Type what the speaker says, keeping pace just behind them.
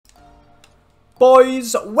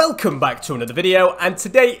Boys, welcome back to another video, and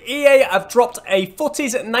today EA have dropped a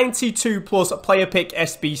Futties 92 plus player pick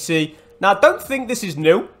SBC. Now, I don't think this is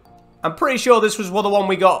new. I'm pretty sure this was the one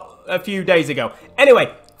we got a few days ago.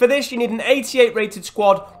 Anyway, for this you need an 88 rated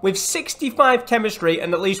squad with 65 chemistry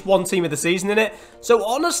and at least one team of the season in it. So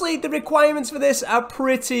honestly, the requirements for this are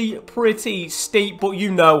pretty steep, but you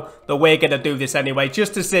know that we're going to do this anyway,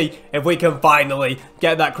 just to see if we can finally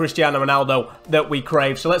get that Cristiano Ronaldo that we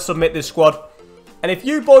crave. So let's submit this squad. And if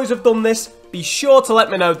you boys have done this, be sure to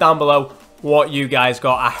let me know down below what you guys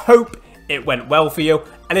got. I hope it went well for you.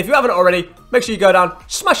 And if you haven't already, make sure you go down,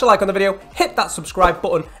 smash a like on the video, hit that subscribe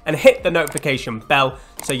button, and hit the notification bell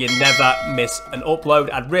so you never miss an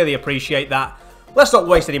upload. I'd really appreciate that. Let's not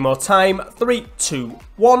waste any more time. 3, 2,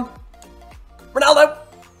 1. Ronaldo.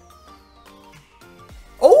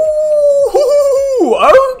 Oh,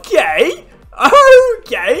 okay.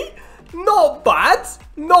 Okay. Not bad.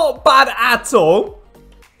 Not bad at all.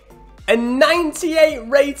 A 98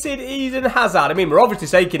 rated Eden Hazard. I mean, we're obviously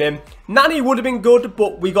taking him. Nani would have been good,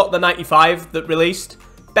 but we got the 95 that released.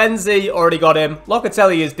 Benzi already got him.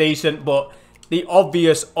 Locatelli is decent, but the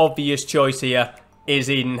obvious choice here is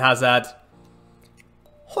Eden Hazard.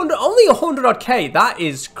 Only 100 odd K. That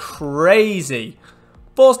is crazy.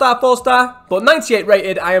 4-star, but 98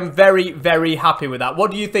 rated. I am very happy with that.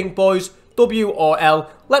 What do you think, boys? W or L?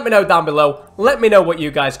 Let me know down below. Let me know what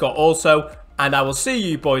you guys got also. And I will see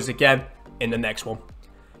you boys again in the next one.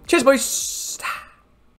 Cheers, boys.